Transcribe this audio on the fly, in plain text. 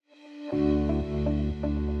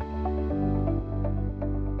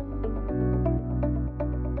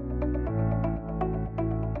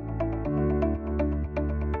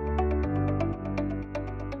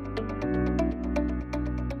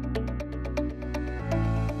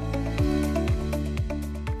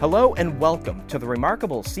Hello and welcome to the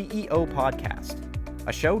Remarkable CEO Podcast,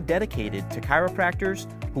 a show dedicated to chiropractors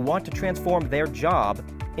who want to transform their job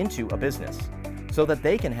into a business so that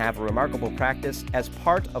they can have a remarkable practice as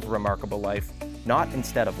part of a remarkable life, not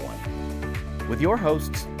instead of one. With your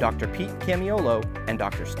hosts, Dr. Pete Camiolo and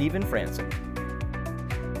Dr. Stephen Franson.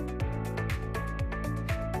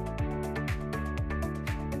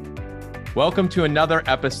 Welcome to another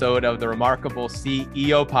episode of the Remarkable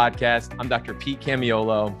CEO Podcast. I'm Dr. Pete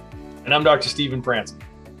Camiolo. And I'm Dr. Stephen Franson.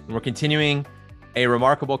 And we're continuing a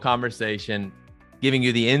remarkable conversation, giving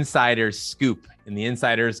you the insider's scoop and the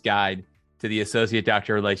insider's guide to the associate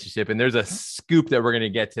doctor relationship. And there's a scoop that we're going to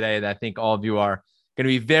get today that I think all of you are going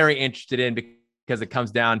to be very interested in because it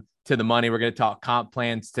comes down to the money. We're going to talk comp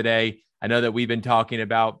plans today. I know that we've been talking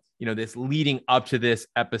about, this leading up to this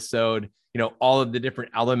episode, all of the different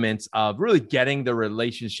elements of really getting the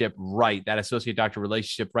relationship right, that associate doctor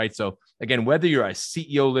relationship right. So again, whether you're a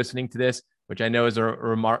CEO listening to this, which I know is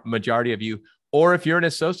a majority of you, or if you're an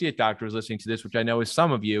associate doctor who's listening to this, which I know is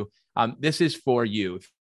some of you, this is for you. If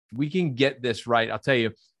we can get this right, I'll tell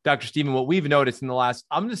you, Dr. Stephen, what we've noticed in the last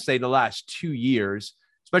 2 years,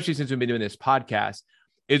 especially since we've been doing this podcast,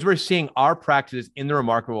 is we're seeing our practices in the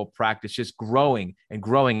Remarkable practice just growing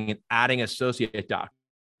and adding associate doctors.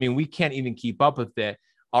 I mean, we can't even keep up with it.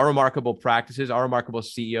 Our remarkable practices, our remarkable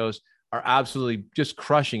CEOs are absolutely just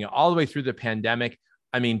crushing it all the way through the pandemic.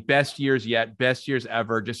 I mean, best years yet, best years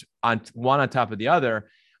ever, just on one on top of the other.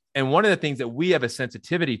 And one of the things that we have a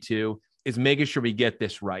sensitivity to is making sure we get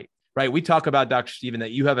this right? We talk about, Dr. Stephen, that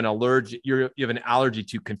you have an allergy, you have an allergy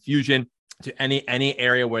to confusion, to any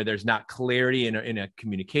area where there's not clarity in a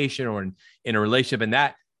communication or in a relationship. And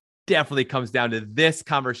that definitely comes down to this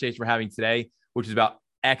conversation we're having today, which is about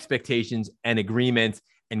expectations and agreements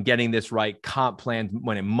and getting this right. Comp plans,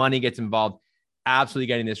 when money gets involved, absolutely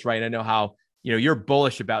getting this right. I know how, you're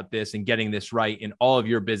bullish about this and getting this right in all of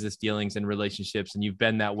your business dealings and relationships. And you've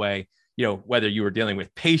been that way, whether you were dealing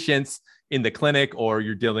with patients in the clinic or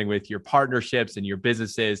you're dealing with your partnerships and your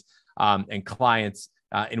businesses and clients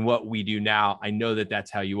in what we do now. I know that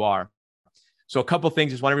that's how you are. So a couple of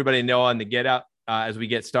things, just want everybody to know on the get up as we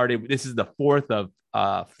get started. This is the fourth of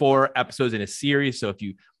 4 episodes in a series. So if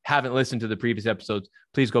you haven't listened to the previous episodes,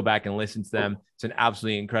 please go back and listen to them. It's an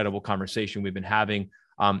absolutely incredible conversation we've been having.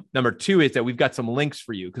 Number 2 is that we've got some links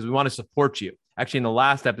for you because we want to support you. Actually, in the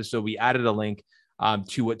last episode, we added a link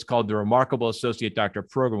to what's called the Remarkable Associate Doctor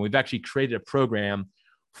Program. We've actually created a program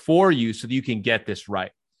for you so that you can get this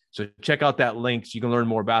right. So check out that link so you can learn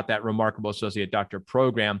more about that Remarkable Associate Doctor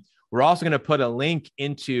Program. We're also going to put a link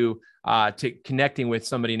into to connecting with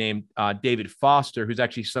somebody named David Foster, who's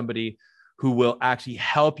actually somebody who will actually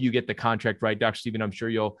help you get the contract right. Dr. Stephen, I'm sure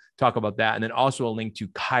you'll talk about that. And then also a link to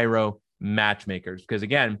Chiro Matchmakers, because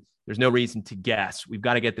again, there's no reason to guess. We've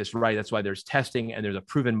got to get this right. That's why there's testing and there's a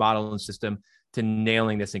proven model and system to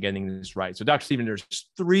nailing this and getting this right. So Dr. Stephen, there's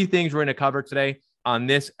 3 things we're going to cover today on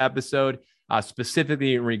this episode,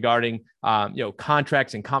 specifically regarding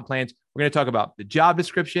contracts and comp plans. We're going to talk about the job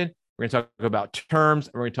description. We're going to talk about terms,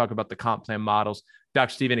 and we're going to talk about the comp plan models.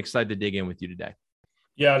 Dr. Stephen, excited to dig in with you today.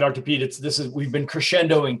 Yeah, Dr. Pete, we've been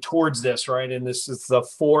crescendoing towards this, right? And this is the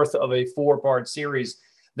 4th of a 4-part series.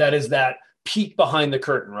 That is that peek behind the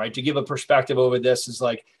curtain, right? To give a perspective over this is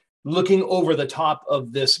like looking over the top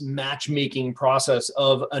of this matchmaking process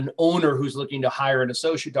of an owner who's looking to hire an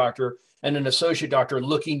associate doctor and an associate doctor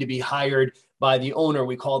looking to be hired by the owner.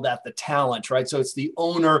 We call that the talent, right? So it's the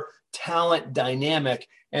owner talent dynamic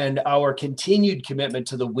and our continued commitment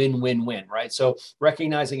to the win-win-win, right? So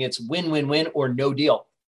recognizing it's win-win-win or no deal.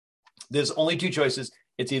 There's only 2 choices.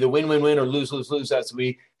 It's either win-win-win or lose-lose-lose, as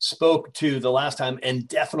we spoke to the last time. And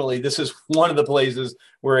definitely this is one of the places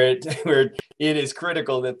where it is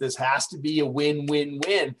critical that this has to be a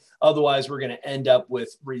win-win-win. Otherwise, we're going to end up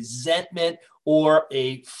with resentment or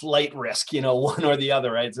a flight risk, one or the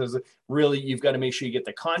other, right? So really, you've got to make sure you get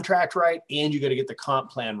the contract right and you got to get the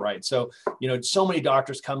comp plan right. So, so many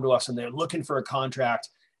doctors come to us and they're looking for a contract,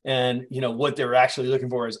 and, what they're actually looking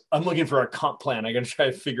for is, I'm looking for a comp plan. I got to try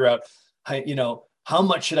to figure out, how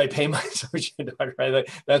much should I pay my associate doctor? Right?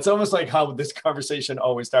 Like, that's almost like how this conversation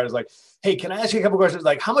always starts. Like, hey, can I ask you a couple questions?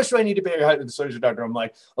 Like, how much do I need to pay an associate doctor? I'm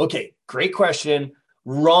like, okay, great question.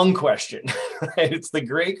 Wrong question, right? It's a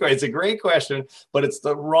great question, but it's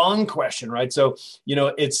the wrong question, right? So,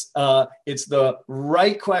 it's the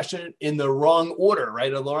right question in the wrong order,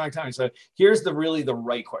 right? At the wrong time. So here's the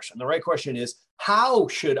right question. The right question is, how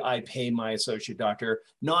should I pay my associate doctor,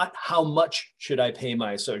 not how much should I pay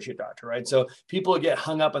my associate doctor, right? So people get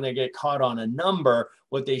hung up and they get caught on a number.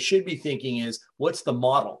 What they should be thinking is, what's the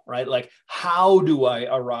model, right? Like, how do I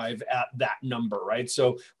arrive at that number, right?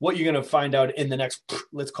 So what you're going to find out in the next,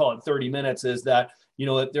 let's call it 30 minutes, is that, you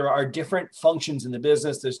know, there are different functions in the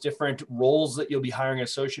business. There's different roles that you'll be hiring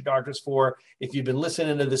associate doctors for. If you've been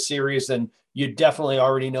listening to the series, then you definitely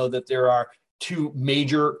already know that there are two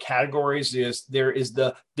major categories. There is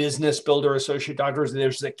the business builder associate doctors, and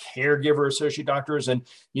there's the caregiver associate doctors. And,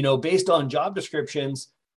 you know, based on job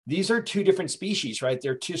descriptions, these are two different species, right?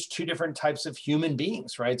 They're just two different types of human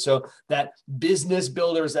beings, right? So that business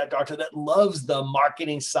builder is that doctor that loves the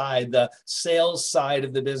marketing side, the sales side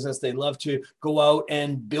of the business. They love to go out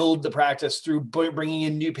and build the practice through bringing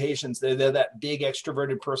in new patients. They're that big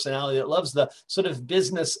extroverted personality that loves the sort of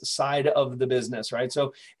business side of the business, right?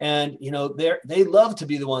 So, and, you know, they love to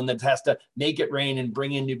be the one that has to make it rain and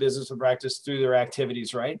bring in new business to practice through their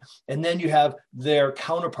activities, right? And then you have their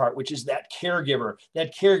counterpart, which is that caregiver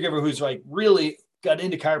who's like really got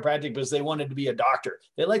into chiropractic because they wanted to be a doctor.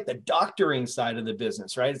 They like the doctoring side of the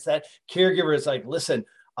business, right? It's that caregiver. It's like, listen,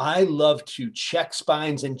 I love to check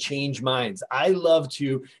spines and change minds. I love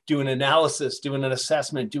to do an analysis, do an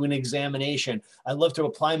assessment, do an examination. I love to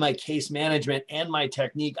apply my case management and my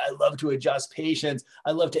technique. I love to adjust patients.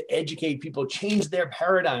 I love to educate people, change their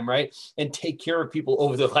paradigm, right? And take care of people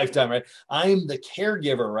over their lifetime, right? I'm the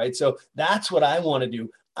caregiver, right? So that's what I want to do.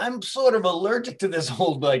 I'm sort of allergic to this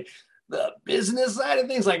whole, like, the business side of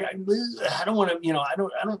things. Like, I don't want to, you know, I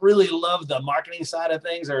don't really love the marketing side of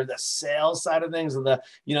things or the sales side of things. And the,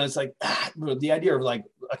 you know, it's like the idea of like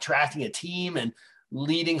attracting a team and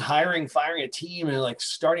leading, hiring, firing a team and like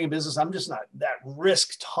starting a business. I'm just not that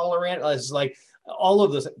risk tolerant. It's like all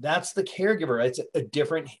of this. That's the caregiver. It's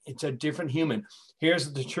a different human.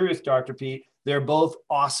 Here's the truth, Dr. Pete. They're both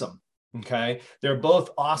awesome. Okay. They're both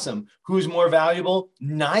awesome. Who's more valuable?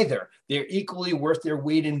 Neither. They're equally worth their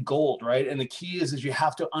weight in gold, right? And the key is you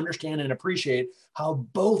have to understand and appreciate how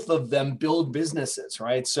both of them build businesses,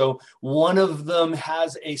 right? So one of them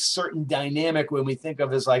has a certain dynamic when we think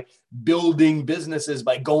of as like building businesses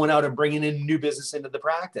by going out and bringing in new business into the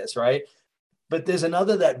practice, right? But there's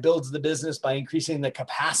another that builds the business by increasing the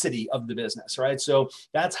capacity of the business, right? So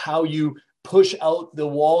that's how you push out the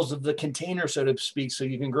walls of the container, so to speak, so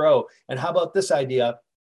you can grow. And how about this idea?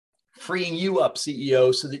 Freeing you up,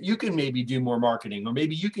 CEO, so that you can maybe do more marketing, or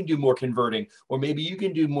maybe you can do more converting, or maybe you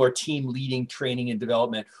can do more team leading, training, and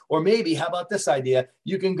development. Or maybe, how about this idea?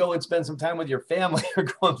 You can go and spend some time with your family or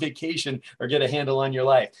go on vacation or get a handle on your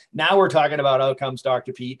life. Now we're talking about outcomes,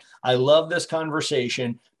 Dr. Pete. I love this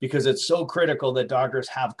conversation because it's so critical that doctors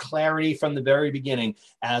have clarity from the very beginning.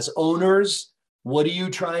 As owners, what are you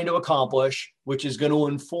trying to accomplish, which is going to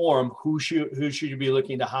inform who should you be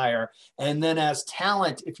looking to hire? And then as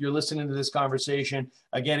talent, if you're listening to this conversation,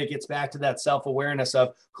 again, it gets back to that self-awareness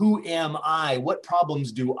of who am I? What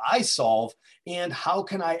problems do I solve? And how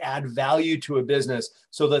can I add value to a business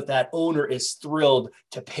so that that owner is thrilled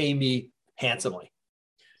to pay me handsomely?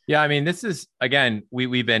 Yeah. I mean, this is, again,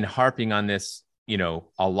 we've been harping on this, you know,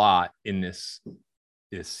 a lot in this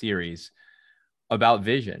series about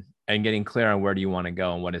vision and getting clear on where do you want to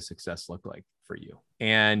go and what does success look like for you.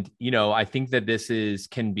 And, you know, I think that this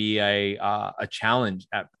can be a challenge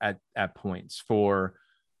at points for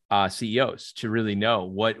CEOs to really know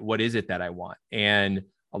what is it that I want. And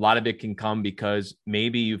a lot of it can come because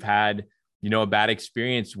maybe you've had, you know, a bad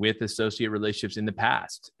experience with associate relationships in the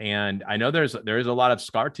past. And I know there is a lot of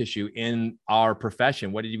scar tissue in our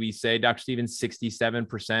profession. What did we say, Dr. Stevens?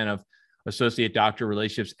 67% of associate doctor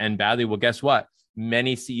relationships end badly. Well, guess what?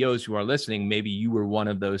 Many CEOs who are listening, maybe you were one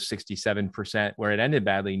of those 67% where it ended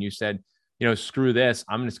badly. And you said, you know, screw this.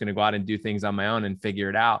 I'm just going to go out and do things on my own and figure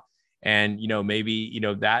it out. And, you know, maybe, you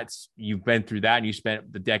know, you've been through that and you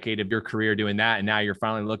spent the decade of your career doing that. And now you're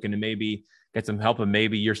finally looking to maybe get some help. And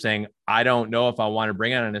maybe you're saying, I don't know if I want to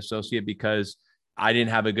bring on an associate because I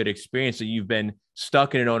didn't have a good experience. So you've been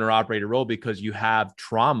stuck in an owner operator role because you have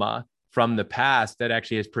trauma from the past that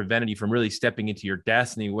actually has prevented you from really stepping into your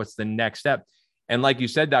destiny. What's the next step? And like you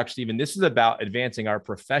said, Dr. Stephen, this is about advancing our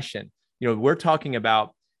profession. You know, we're talking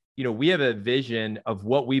about, you know, we have a vision of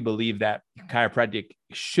what we believe that chiropractic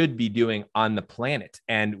should be doing on the planet.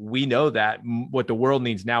 And we know that what the world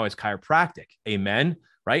needs now is chiropractic. Amen.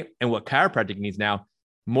 Right. And what chiropractic needs now,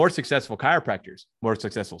 more successful chiropractors, more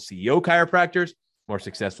successful CEO chiropractors, more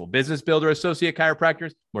successful business builder associate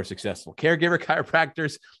chiropractors, more successful caregiver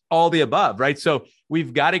chiropractors, all the above, right? So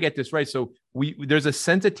we've got to get this right. So there's a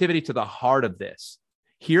sensitivity to the heart of this.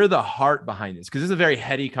 Hear the heart behind this, because this is a very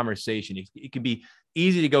heady conversation. It can be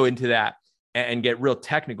easy to go into that, and get real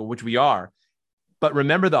technical, which we are. But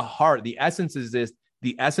remember the heart, the essence is this,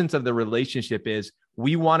 the essence of the relationship is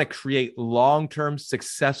we want to create long-term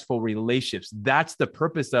successful relationships. That's the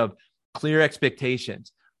purpose of clear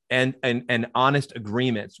expectations and honest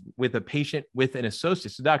agreements with a patient, with an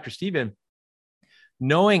associate. So Dr. Stephen,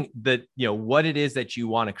 knowing that, what it is that you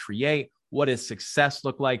want to create, what does success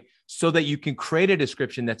look like, so that you can create a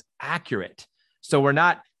description that's accurate. So we're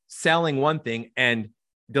not selling one thing and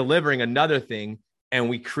delivering another thing, and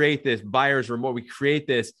we create this buyer's remorse. We create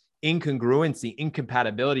this incongruency,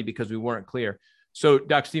 incompatibility because we weren't clear. So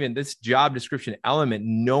Dr. Stephen, this job description element,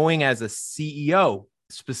 knowing as a CEO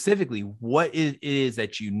specifically what it is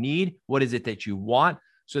that you need, what is it that you want,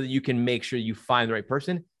 so that you can make sure you find the right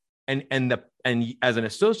person. And as an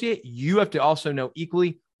associate, you have to also know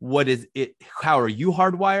equally what is it, how are you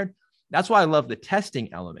hardwired? That's why I love the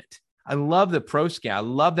testing element. I love the ProScan. I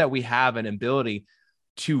love that we have an ability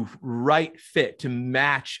to fit, to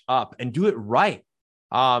match up and do it right.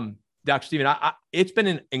 Dr. Stephen, it's been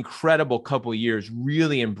an incredible couple of years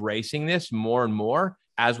really embracing this more and more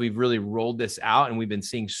as we've really rolled this out. And we've been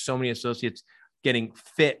seeing so many associates getting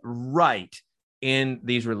fit right in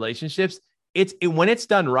these relationships. When it's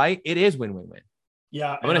done right, it is win-win-win.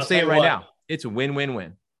 Yeah. I'm going to say it right now. It's a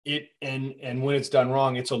win-win-win. And when it's done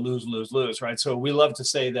wrong, it's a lose-lose-lose, right? So we love to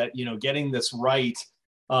say that, getting this right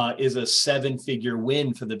is a 7-figure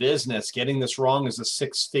win for the business. Getting this wrong is a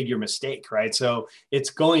 6-figure mistake, right? So it's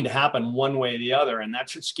going to happen one way or the other, and that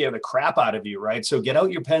should scare the crap out of you, right? So get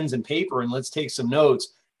out your pens and paper and let's take some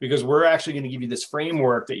notes, because we're actually going to give you this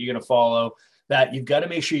framework that you're going to follow, that you've got to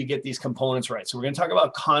make sure you get these components right. So we're going to talk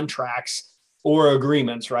about contracts or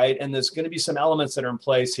agreements, right? And there's going to be some elements that are in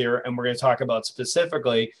place here. And we're going to talk about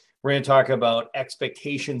specifically, we're going to talk about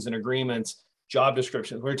expectations and agreements, job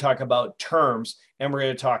descriptions. We're going to talk about terms, and we're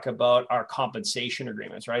going to talk about our compensation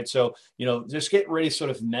agreements, right? So, just get ready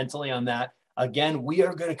sort of mentally on that. Again, we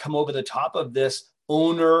are going to come over the top of this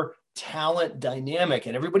owner talent dynamic,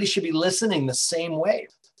 and everybody should be listening the same way.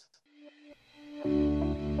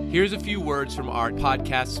 Here's a few words from our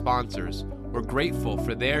podcast sponsors. We're grateful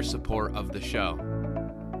for their support of the show.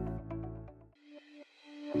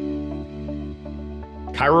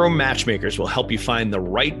 Chiro Matchmakers will help you find the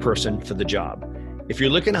right person for the job. If you're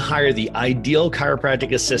looking to hire the ideal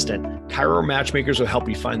chiropractic assistant, Chiro Matchmakers will help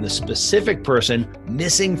you find the specific person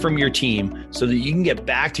missing from your team so that you can get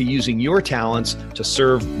back to using your talents to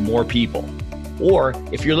serve more people. Or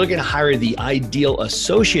if you're looking to hire the ideal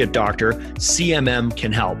associate doctor, CMM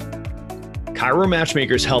can help. Chiro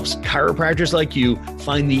Matchmakers helps chiropractors like you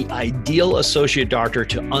find the ideal associate doctor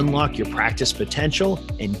to unlock your practice potential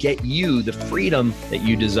and get you the freedom that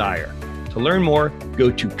you desire. To learn more,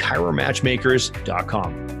 go to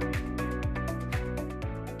chiromatchmakers.com.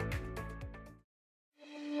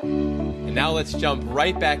 And now let's jump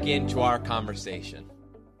right back into our conversation.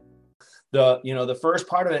 The first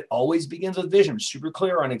part of it always begins with vision. Super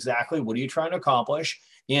clear on exactly what are you trying to accomplish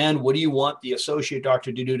and what do you want the associate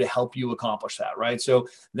doctor to do to help you accomplish that, right? So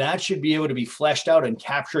that should be able to be fleshed out and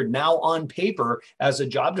captured now on paper as a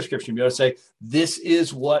job description. Be able to say, this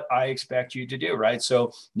is what I expect you to do, right?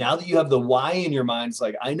 So now that you have the why in your mind, it's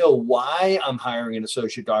like, I know why I'm hiring an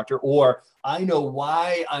associate doctor, or I know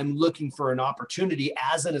why I'm looking for an opportunity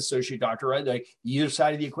as an associate doctor, right? Like either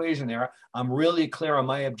side of the equation there, I'm really clear on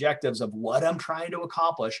my objectives of what I'm trying to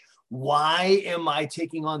accomplish. Why am I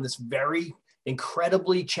taking on this very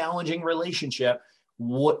incredibly challenging relationship?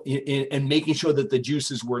 And making sure that the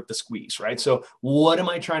juice is worth the squeeze, right? So what am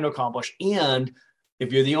I trying to accomplish? And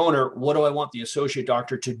if you're the owner, what do I want the associate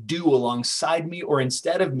doctor to do alongside me or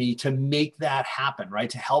instead of me to make that happen, right?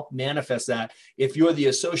 To help manifest that. If you're the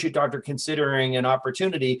associate doctor considering an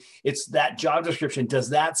opportunity, it's that job description. Does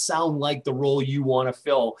that sound like the role you want to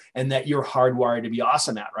fill and that you're hardwired to be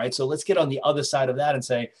awesome at, right? So let's get on the other side of that and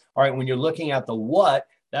say, all right, when you're looking at the what,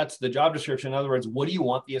 that's the job description. In other words, what do you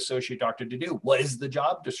want the associate doctor to do? What is the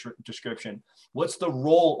job description? What's the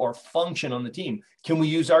role or function on the team? Can we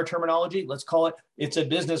use our terminology? Let's call it, it's a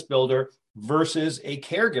business builder versus a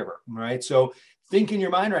caregiver, right? So think in your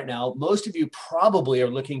mind right now, most of you probably are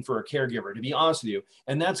looking for a caregiver, to be honest with you.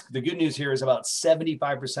 And that's the good news here is about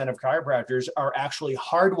 75% of chiropractors are actually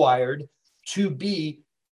hardwired to be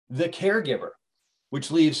the caregiver,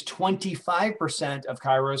 which leaves 25% of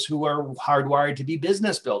chiros who are hardwired to be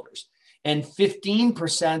business builders. And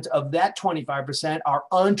 15% of that 25% are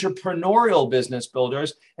entrepreneurial business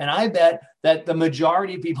builders. And I bet that the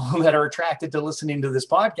majority of people that are attracted to listening to this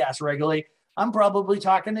podcast regularly, I'm probably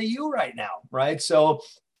talking to you right now, right? So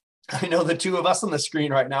I know the two of us on the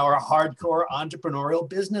screen right now are hardcore entrepreneurial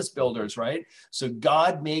business builders, right? So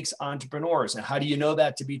God makes entrepreneurs. And how do you know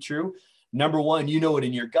that to be true? number one, you know it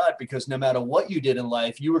in your gut, because no matter what you did in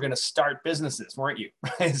life, you were going to start businesses, weren't you?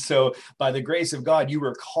 Right. So by the grace of God, you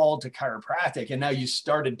were called to chiropractic, and now you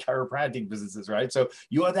started chiropractic businesses, right? So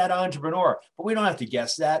you are that entrepreneur, but we don't have to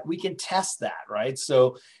guess that. We can test that, right?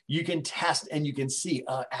 So you can test and you can see,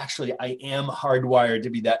 actually, I am hardwired to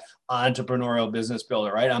be that entrepreneurial business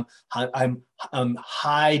builder, right? I'm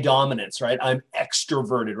high dominance, right? I'm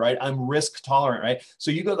extroverted, right? I'm risk tolerant, right?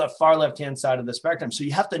 So you go to the far left-hand side of the spectrum. So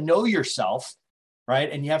you have to know yourself,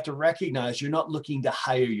 right? And you have to recognize you're not looking to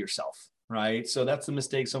hire yourself, right? So that's the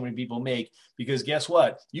mistake so many people make, because guess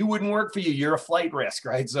what? You wouldn't work for you. You're a flight risk,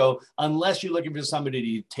 right? So unless you're looking for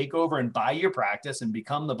somebody to take over and buy your practice and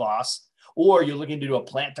become the boss, or you're looking to do a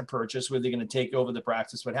plant to purchase where they're going to take over the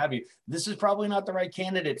practice, what have you, this is probably not the right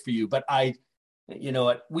candidate for you. But you know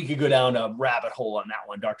what, we could go down a rabbit hole on that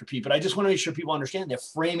one, Dr. Pete, but I just want to make sure people understand they're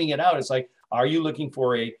framing it out. It's like, are you looking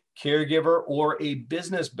for a caregiver or a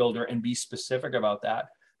business builder? And be specific about that,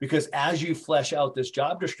 because as you flesh out this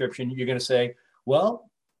job description, you're going to say, well,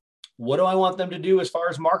 what do I want them to do as far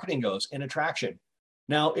as marketing goes and attraction?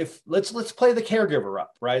 Now, if let's play the caregiver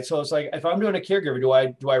up, right? So it's like, if I'm doing a caregiver,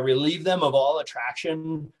 do I relieve them of all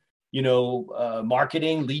attraction,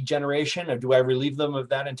 marketing, lead generation, or do I relieve them of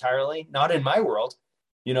that entirely? Not in my world.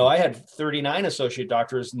 I had 39 associate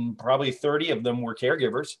doctors, and probably 30 of them were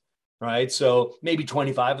caregivers, right? So maybe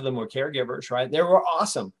 25 of them were caregivers, right? They were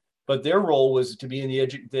awesome, but their role was to be in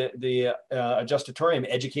the adjustatorium,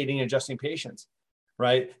 educating and adjusting patients.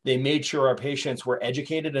 Right? They made sure our patients were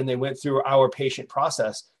educated, and they went through our patient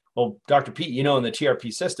process. Well, Dr. Pete, in the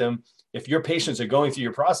TRP system, if your patients are going through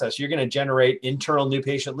your process, you're going to generate internal new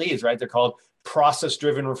patient leads, right? They're called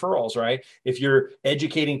process-driven referrals, right? If you're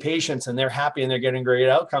educating patients and they're happy and they're getting great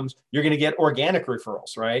outcomes, you're going to get organic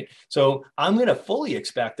referrals, right? So I'm going to fully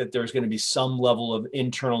expect that there's going to be some level of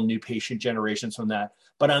internal new patient generations from that.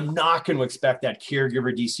 But I'm not going to expect that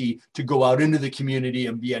caregiver DC to go out into the community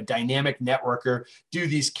and be a dynamic networker, do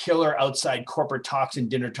these killer outside corporate talks and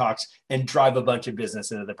dinner talks, and drive a bunch of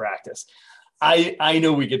business into the practice. I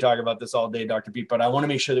know we could talk about this all day, Dr. Pete, but I want to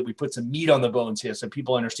make sure that we put some meat on the bones here so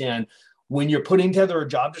people understand, when you're putting together a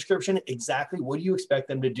job description, exactly what do you expect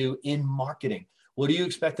them to do in marketing? What do you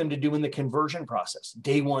expect them to do in the conversion process?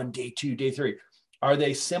 Day 1, day 2, day 3. Are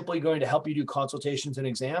they simply going to help you do consultations and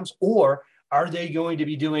exams, or are they going to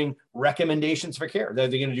be doing recommendations for care? Are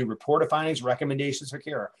they going to do report of findings, recommendations for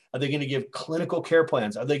care? Are they going to give clinical care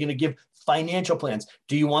plans? Are they going to give financial plans?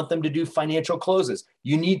 Do you want them to do financial closes?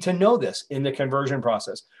 You need to know this in the conversion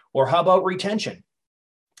process. Or how about retention?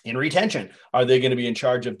 In retention, are they going to be in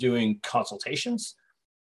charge of doing consultations,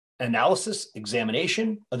 analysis,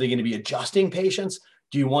 examination? Are they going to be adjusting patients?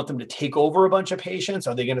 Do you want them to take over a bunch of patients?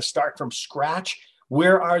 Are they going to start from scratch?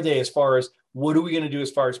 Where are they as far as what are we going to do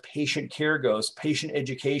as far as patient care goes, patient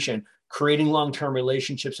education, creating long-term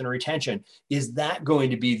relationships and retention? Is that going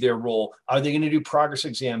to be their role? Are they going to do progress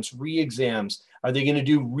exams, re-exams? Are they going to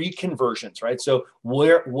do reconversions, right? So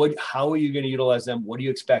how are you going to utilize them? What do you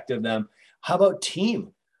expect of them? How about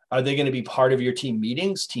team? Are they going to be part of your team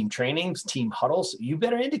meetings, team trainings, team huddles? You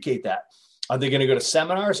better indicate that. Are they going to go to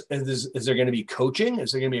seminars? Is there going to be coaching?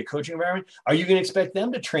 Is there going to be a coaching environment? Are you going to expect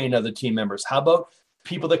them to train other team members? How about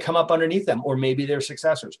people that come up underneath them, or maybe their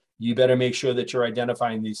successors? You better make sure that you're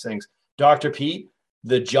identifying these things. Dr. Pete,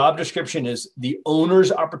 the job description is the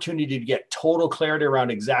owner's opportunity to get total clarity around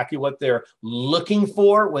exactly what they're looking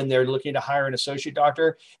for when they're looking to hire an associate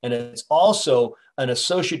doctor. And it's also an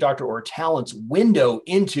associate doctor or talent's window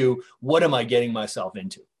into what am I getting myself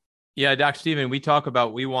into? Yeah, Dr. Stephen, we talk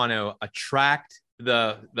about we want to attract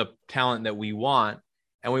the talent that we want,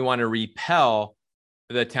 and we want to repel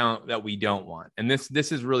the talent that we don't want. And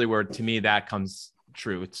this is really where, to me, that comes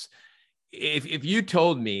true. It's if you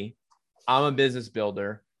told me I'm a business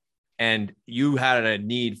builder and you had a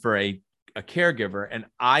need for a caregiver and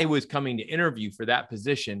I was coming to interview for that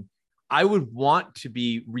position, I would want to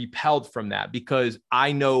be repelled from that, because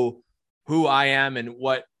I know who I am and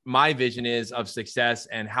what my vision is of success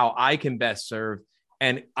and how I can best serve.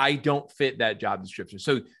 And I don't fit that job description.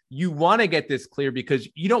 So you want to get this clear, because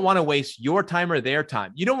you don't want to waste your time or their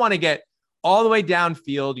time. You don't want to get all the way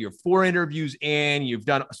downfield. You're 4 interviews in, you've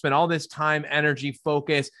spent all this time, energy,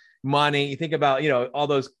 focus, money. You think about, all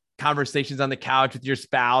those conversations on the couch with your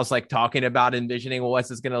spouse, like talking about envisioning, well, what's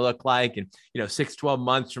this going to look like? And, 6, 12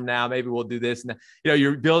 months from now, maybe we'll do this. And,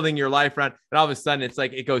 you're building your life around, and all of a sudden it's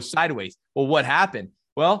like, it goes sideways. Well, what happened?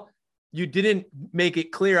 Well, you didn't make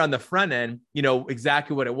it clear on the front end,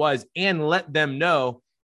 exactly what it was, and let them know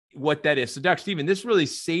what that is. So Dr. Stephen, this really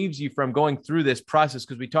saves you from going through this process,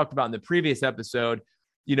 because we talked about in the previous episode,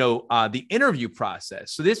 the interview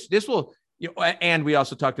process. So this will and we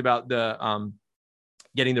also talked about the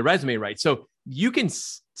getting the resume right. So you can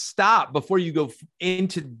stop before you go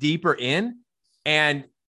into deeper in. And,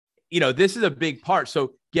 this is a big part.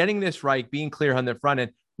 So getting this right, being clear on the front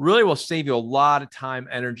end really will save you a lot of time,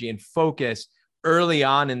 energy, and focus early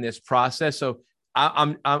on in this process. So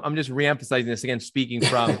I'm just reemphasizing this again, speaking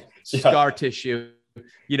from scar tissue.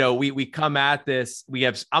 We come at this.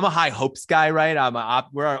 I'm a high hopes guy, right?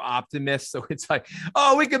 We're optimists. So it's like,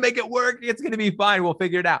 oh, we can make it work. It's going to be fine. We'll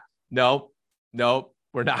figure it out. No,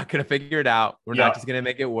 we're not going to figure it out. We're not just going to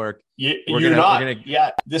make it work.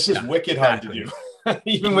 This is wicked hard to do.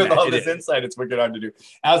 Even with all this insight, it's wicked hard to do.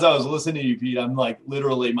 As I was listening to you, Pete, I'm like,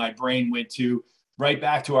 literally my brain went to right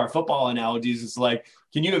back to our football analogies. It's like,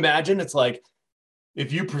 can you imagine? It's like,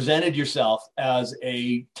 if you presented yourself as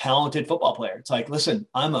a talented football player, it's like, listen,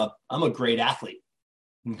 I'm a great athlete.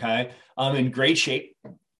 Okay. I'm in great shape.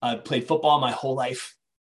 I've played football my whole life.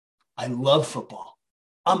 I love football.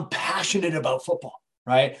 I'm passionate about football,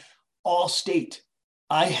 right? All state.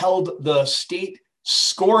 I held the state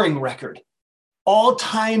scoring record,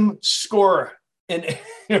 all-time scorer. And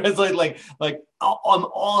it's like on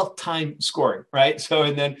all-time scoring, right? So,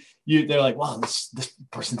 and then they're like, wow, this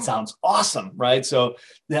person sounds awesome, right? So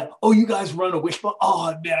you guys run a wishbone.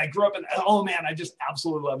 Oh man, I grew up in, oh man, I just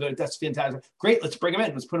absolutely love it. That's fantastic. Great, let's bring them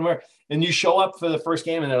in. Let's put them where. And you show up for the first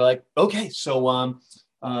game and they're like, okay, so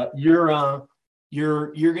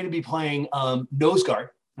you're going to be playing nose guard.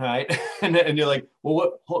 All right. And you're like,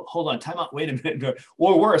 well, hold on, time out. Wait a minute.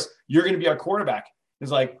 Or worse, you're going to be our quarterback. It's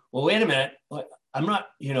like, well, wait a minute. I'm not,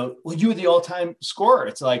 you were the all-time scorer.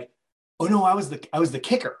 It's like, oh no, I was the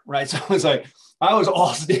kicker. Right. So I was like, I was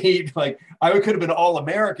all state, like I could have been all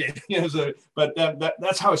American, but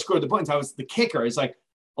that's how I scored the points. I was the kicker. It's like,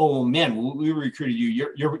 oh man, we recruited you.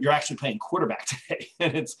 You're actually playing quarterback today.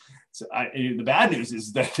 And the bad news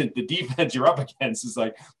is that the defense you're up against is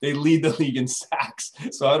like, they lead the league in sacks.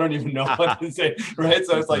 So I don't even know what to say. Right.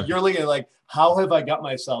 So it's like, you're looking at like, how have I got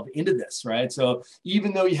myself into this? Right. So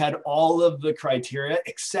even though you had all of the criteria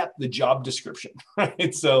except the job description,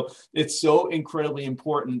 right? So it's so incredibly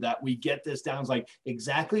important that we get this down. It's like,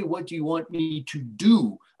 exactly what do you want me to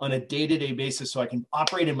do on a day-to-day basis so I can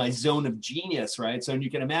operate in my zone of genius, right? So you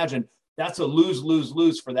can imagine that's a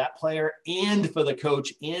lose for that player and for the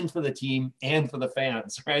coach and for the team and for the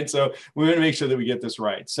fans, right? So we want to make sure that we get this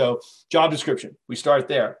right. So job description, we start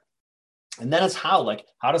there. And then it's how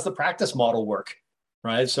does the practice model work,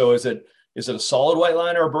 right? So is it a solid white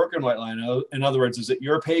line or a broken white line? In other words, is it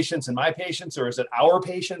your patients and my patients, or is it our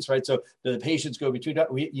patients, right? So do the patients go between?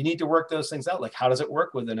 You need to work those things out. Like, how does it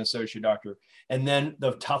work with an associate doctor? And then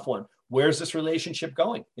the tough one, where's this relationship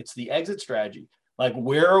going? It's the exit strategy. Like,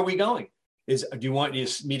 where are we going? Do you want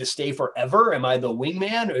me to stay forever? Am I the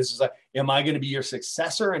wingman? Or is it like, am I going to be your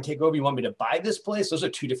successor and take over? You want me to buy this place? Those are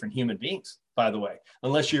two different human beings, by the way,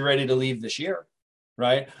 unless you're ready to leave this year.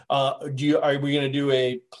 Right? Are we going to do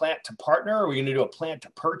a plant to partner? Are we going to do a plant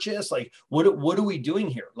to purchase? Like, what are we doing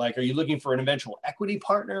here? Like, are you looking for an eventual equity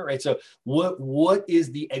partner? Right? So what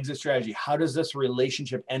is the exit strategy? How does this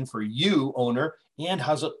relationship end for you, owner? And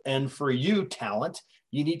how's it end for you, talent?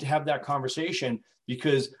 You need to have that conversation,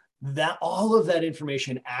 because that all of that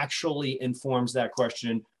information actually informs that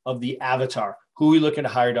question of the avatar. Who are we looking to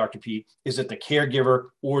hire, Dr. Pete? Is it the caregiver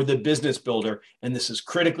or the business builder? And this is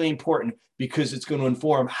critically important because it's going to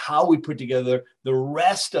inform how we put together the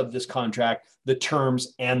rest of this contract, the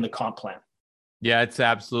terms, and the comp plan. Yeah, it's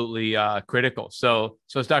absolutely critical. So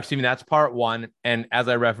Dr. Stephen, that's part one. And as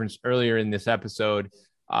I referenced earlier in this episode,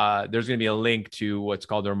 there's going to be a link to what's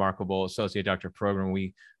called the Remarkable Associate Doctor Program.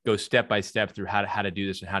 We go step by step through how to do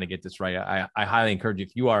this and how to get this right. I highly encourage you,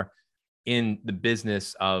 if you are in the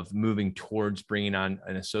business of moving towards bringing on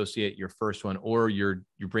an associate, your first one, or you're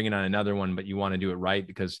bringing on another one, but you want to do it right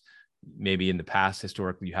because maybe in the past,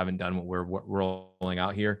 historically, you haven't done what we're rolling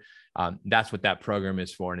out here. That's what that program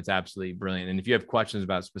is for. And it's absolutely brilliant. And if you have questions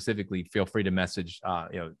about it specifically, feel free to message,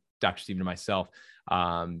 Dr. Stephen or myself,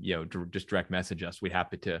 just direct message us. We'd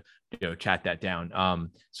happy to, chat that down.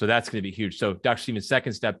 So that's going to be huge. So Dr. Stephen's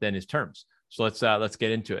second step then is terms. So let's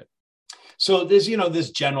get into it. So there's, this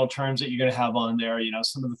general terms that you're going to have on there,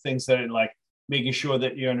 some of the things that are like making sure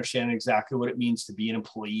that you understand exactly what it means to be an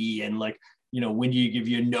employee, and like, when do you give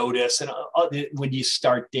you a notice, and when do you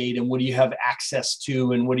start date, and what do you have access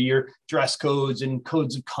to, and what are your dress codes and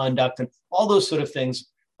codes of conduct and all those sort of things,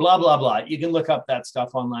 blah, blah, blah. You can look up that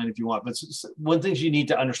stuff online if you want. But one thing you need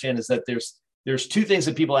to understand is that there's two things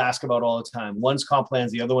that people ask about all the time. One's comp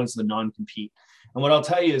plans, the other one's the non-compete. And what I'll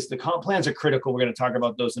tell you is the comp plans are critical. We're going to talk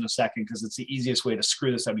about those in a second because it's the easiest way to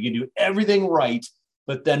screw this up. You can do everything right,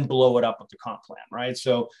 but then blow it up with the comp plan, right?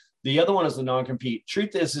 So The other one is the non-compete.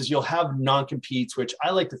 Truth is you'll have non-competes, which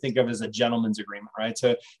I like to think of as a gentleman's agreement, right?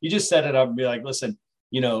 So you just set it up and be like, listen,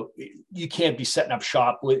 you can't be setting up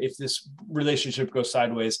shop if this relationship goes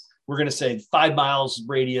sideways. We're going to say 5 miles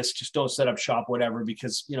radius, just don't set up shop, whatever,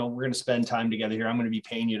 because, we're going to spend time together here. I'm going to be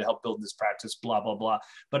paying you to help build this practice, blah, blah, blah.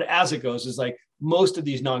 But as it goes, is like most of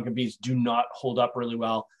these non-competes do not hold up really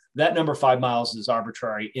well. That number 5 miles is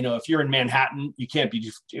arbitrary. If you're in Manhattan,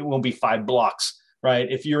 it won't be 5 blocks, right?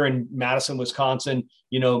 If you're in Madison, Wisconsin,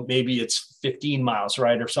 maybe it's 15 miles,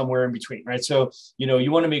 right? Or somewhere in between, right? So,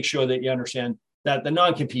 you want to make sure that you understand that the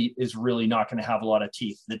non-compete is really not going to have a lot of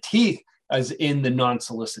teeth. The teeth as in the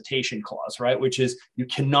non-solicitation clause, right? Which is you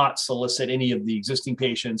cannot solicit any of the existing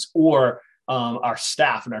patients or our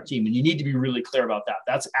staff and our team. And you need to be really clear about that.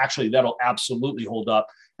 That'll absolutely hold up.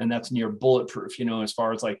 And that's near bulletproof, as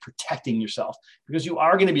far as like protecting yourself, because you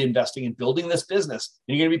are going to be investing in building this business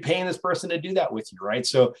and you're going to be paying this person to do that with you, right?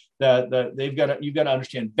 So you've got to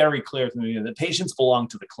understand very clearly the patients belong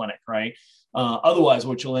to the clinic, right? Otherwise,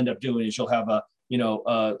 what you'll end up doing is you'll have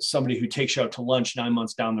somebody who takes you out to lunch 9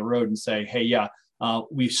 months down the road and say, hey, yeah,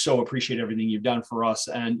 we so appreciate everything you've done for us.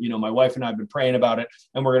 And, my wife and I have been praying about it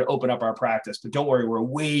and we're going to open up our practice, but don't worry, we're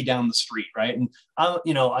way down the street. Right. And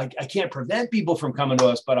I can't prevent people from coming to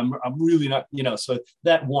us, but I'm really not, so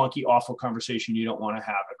that wonky, awful conversation, you don't want to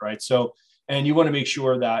have it. Right. So, and you want to make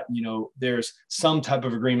sure that, there's some type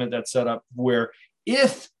of agreement that's set up where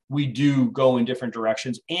if we do go in different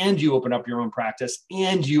directions and you open up your own practice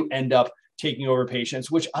and you end up taking over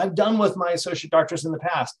patients, which I've done with my associate doctors in the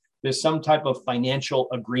past, there's some type of financial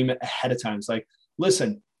agreement ahead of time. It's like,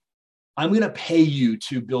 listen, I'm going to pay you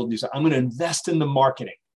to build these. I'm going to invest in the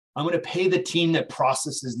marketing. I'm going to pay the team that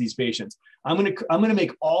processes these patients. I'm going to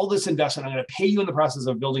make all this investment. I'm going to pay you in the process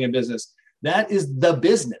of building a business. That is the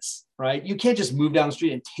business, right? You can't just move down the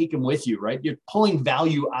street and take them with you, right? You're pulling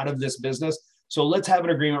value out of this business. So let's have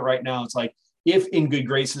an agreement right now. It's like, if in good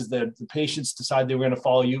graces the patients decide they're going to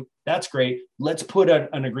follow you, that's great. Let's put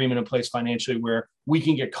an agreement in place financially where we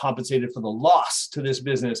can get compensated for the loss to this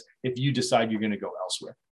business if you decide you're going to go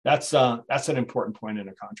elsewhere. That's an important point in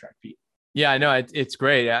a contract, Pete. Yeah, I know it's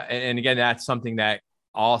great. And again, that's something that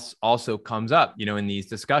also comes up, in these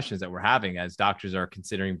discussions that we're having as doctors are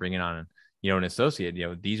considering bringing on, an associate.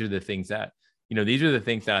 These are the things that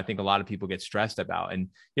I think a lot of people get stressed about. And,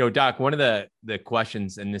 Doc, one of the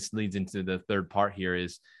questions, and this leads into the third part here,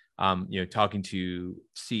 is, talking to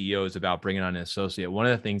CEOs about bringing on an associate. One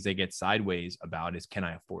of the things they get sideways about is, can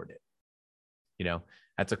I afford it?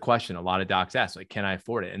 That's a question a lot of docs ask, like, can I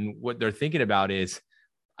afford it? And what they're thinking about is,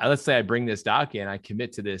 let's say I bring this doc in, I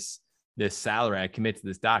commit to this salary, I commit to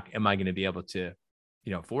this doc. Am I going to be able to,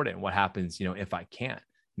 afford it? And what happens, if I can't?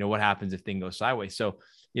 What happens if thing goes sideways? So,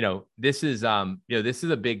 this is a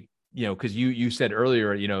big, because you said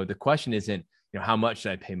earlier, the question isn't, how much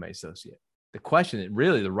should I pay my associate?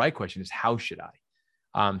 The right question is, how should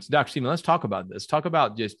I? So Dr. Steven, let's talk about this. Talk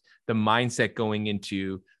about just the mindset going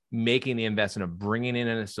into making the investment of bringing in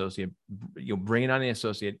an associate, bringing on an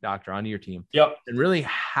associate doctor onto your team. Yep. And really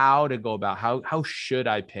how to go about how should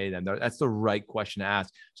I pay them? That's the right question to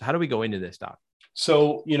ask. So how do we go into this, Doc?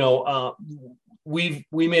 So, we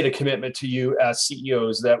made a commitment to you as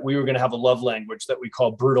CEOs that we were going to have a love language that we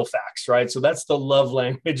call brutal facts, right? So that's the love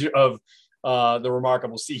language of the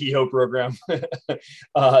Remarkable CEO program. It's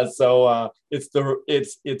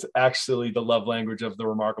actually the love language of the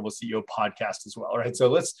Remarkable CEO podcast as well, right? So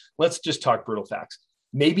let's just talk brutal facts.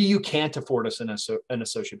 Maybe you can't afford us an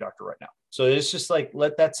associate doctor right now. So it's just like,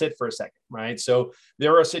 let that sit for a second, right? So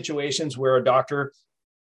there are situations where a doctor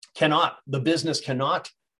the business cannot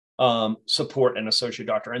support an associate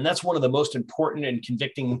doctor. And that's one of the most important and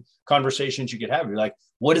convicting conversations you could have. You're like,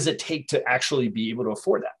 what does it take to actually be able to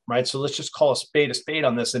afford that? Right. So let's just call a spade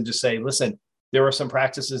on this and just say, listen, there are some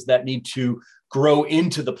practices that need to grow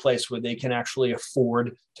into the place where they can actually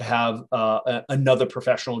afford to have another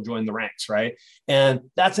professional join the ranks. Right. And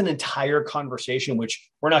that's an entire conversation, which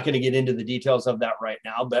we're not going to get into the details of that right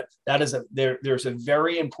now, but that is there's a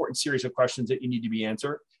very important series of questions that you need to be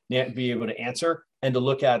able to answer and to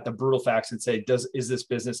look at the brutal facts and say, is this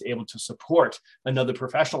business able to support another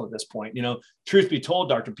professional at this point? Truth be told,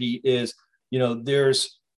 Dr. P, is, there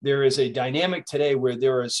is a dynamic today where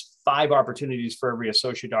there is 5 opportunities for every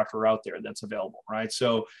associate doctor out there that's available, right?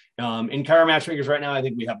 So in Chiro Matchmakers right now, I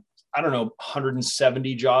think we have,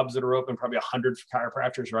 170 jobs that are open, probably 100 for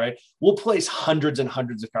chiropractors, right? We'll place hundreds and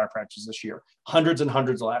hundreds of chiropractors this year, hundreds and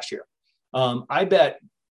hundreds last year. I bet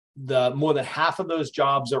more than half of those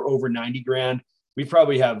jobs are over 90 grand. We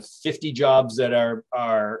probably have 50 jobs that are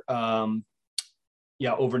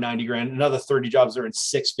over 90 grand. Another 30 jobs are in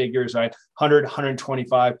six figures, right? 100,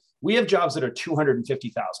 125. We have jobs that are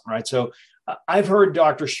 250,000, right? So I've heard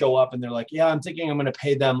doctors show up and they're like, yeah, I'm thinking I'm going to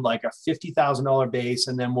pay them like a $50,000 base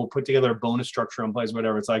and then we'll put together a bonus structure in place,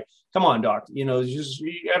 whatever. It's like, come on, doc, you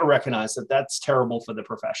got to recognize that that's terrible for the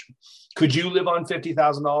profession. Could you live on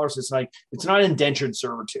 $50,000? It's like, it's not indentured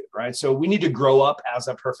servitude, right? So we need to grow up as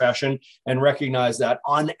a profession and recognize that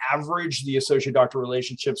on average, the associate doctor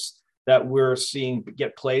relationships that we're seeing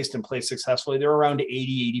get placed and placed successfully, they're around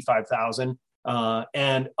 80, 85,000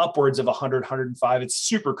 and upwards of 100, 105. It's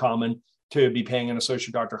super common to be paying an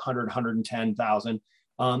associate doctor 100, 110,000.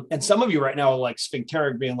 And some of you right now are like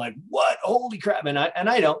sphincteric, being like, what? Holy crap. And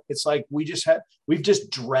I don't. It's like we've just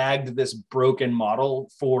dragged this broken model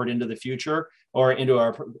forward into the future or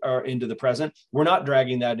into the present. We're not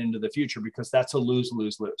dragging that into the future because that's a lose,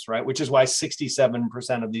 right? Which is why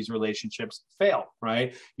 67% of these relationships fail,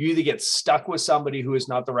 right? You either get stuck with somebody who is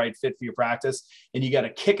not the right fit for your practice and you got to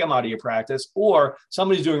kick them out of your practice, or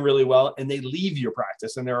somebody's doing really well and they leave your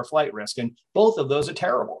practice and they're a flight risk. And both of those are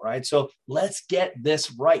terrible, right? So let's get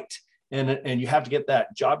this right. And you have to get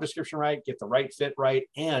that job description right, get the right fit right,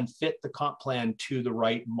 and fit the comp plan to the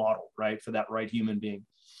right model, right? For that right human being.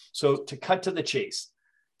 So to cut to the chase,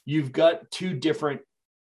 you've got two different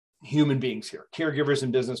human beings here, caregivers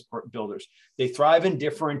and business builders. They thrive in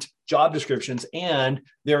different job descriptions and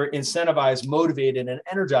they're incentivized, motivated, and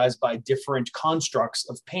energized by different constructs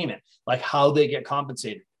of payment, like how they get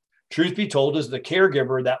compensated. Truth be told, as the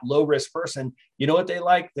caregiver, that low risk person, you know what they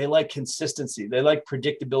like? They like consistency. They like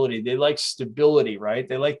predictability. They like stability, right?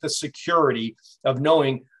 They like the security of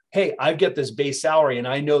knowing, hey, I get this base salary and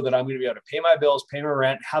I know that I'm going to be able to pay my bills, pay my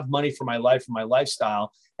rent, have money for my life, for my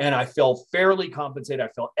lifestyle. And I feel fairly compensated. I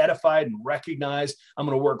feel edified and recognized. I'm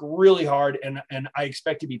going to work really hard and I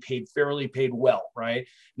expect to be paid fairly, paid well, right?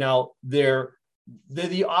 Now, they're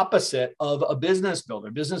the opposite of a business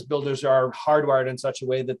builder. Business builders are hardwired in such a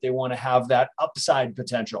way that they want to have that upside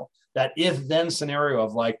potential, that if-then scenario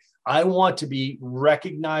of like, I want to be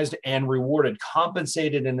recognized and rewarded,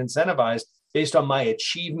 compensated and incentivized based on my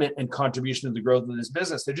achievement and contribution to the growth of this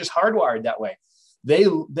business. They're just hardwired that way.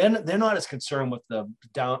 They're not as concerned with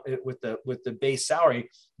the base salary.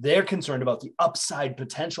 They're concerned about the upside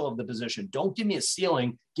potential of the position. Don't give me a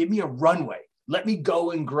ceiling, give me a runway. Let me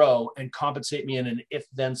go and grow and compensate me in an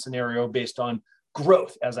if-then scenario based on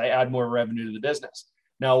growth as I add more revenue to the business.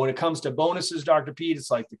 Now, when it comes to bonuses, Dr. Pete,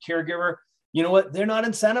 it's like the caregiver. You know what? They're not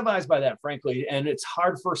incentivized by that, frankly. And it's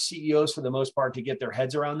hard for CEOs for the most part to get their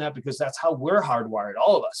heads around that because that's how we're hardwired,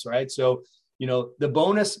 all of us, right? So, the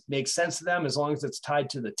bonus makes sense to them as long as it's tied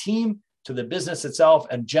to the team, to the business itself,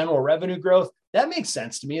 and general revenue growth. That makes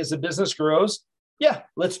sense to me. As the business grows, yeah,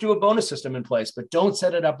 let's do a bonus system in place, but don't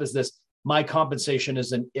set it up as this, my compensation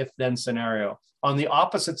is an if-then scenario. On the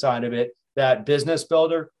opposite side of it, that business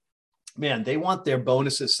builder, man, they want their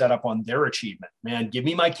bonuses set up on their achievement. Man, give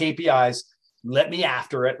me my KPIs. Let me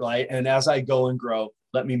after it, right? And as I go and grow,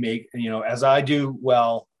 let me make, as I do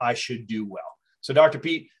well, I should do well. So Dr.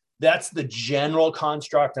 Pete, that's the general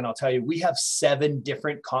construct. And I'll tell you, we have 7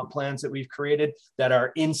 different comp plans that we've created that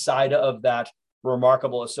are inside of that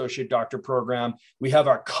Remarkable Associate Doctor program. We have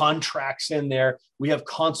our contracts in there. We have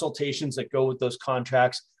consultations that go with those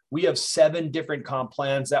contracts. We have 7 different comp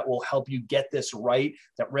plans that will help you get this right,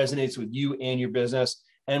 that resonates with you and your business,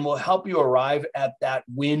 and will help you arrive at that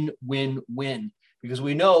win-win-win. Because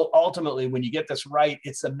we know ultimately when you get this right,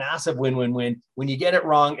 it's a massive win-win-win. When you get it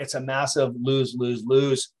wrong, it's a massive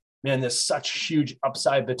lose-lose-lose. Man, there's such huge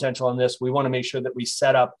upside potential on this. We want to make sure that we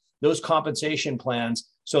set up those compensation plans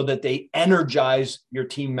so that they energize your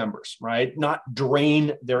team members, right? Not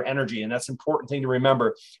drain their energy. And that's an important thing to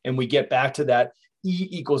remember. And we get back to that E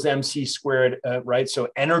equals MC squared, right? So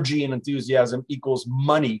energy and enthusiasm equals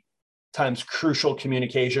money times crucial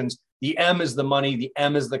communications. The M is the money. The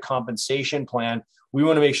M is the compensation plan. We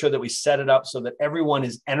want to make sure that we set it up so that everyone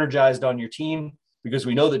is energized on your team, because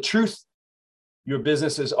we know the truth. Your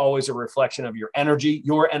business is always a reflection of your energy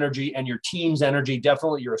and your team's energy,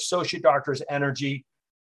 definitely your associate doctor's energy.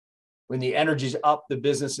 When the energy's up, the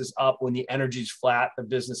business is up. When the energy's flat, the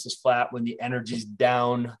business is flat. When the energy's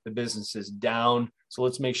down, the business is down. So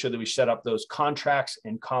let's make sure that we set up those contracts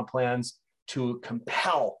and comp plans to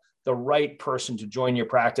compel the right person to join your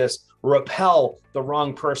practice, repel the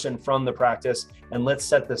wrong person from the practice, and let's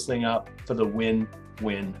set this thing up for the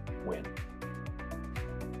win-win-win.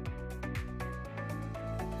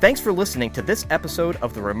 Thanks for listening to this episode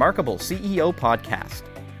of the Remarkable CEO Podcast.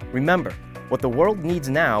 Remember, what the world needs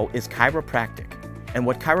now is chiropractic, and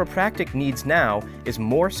what chiropractic needs now is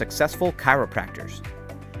more successful chiropractors.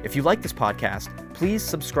 If you like this podcast, please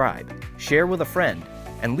subscribe, share with a friend,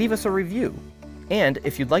 and leave us a review. And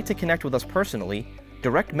if you'd like to connect with us personally,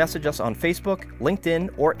 direct message us on Facebook,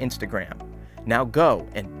 LinkedIn, or Instagram. Now go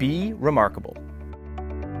and be remarkable.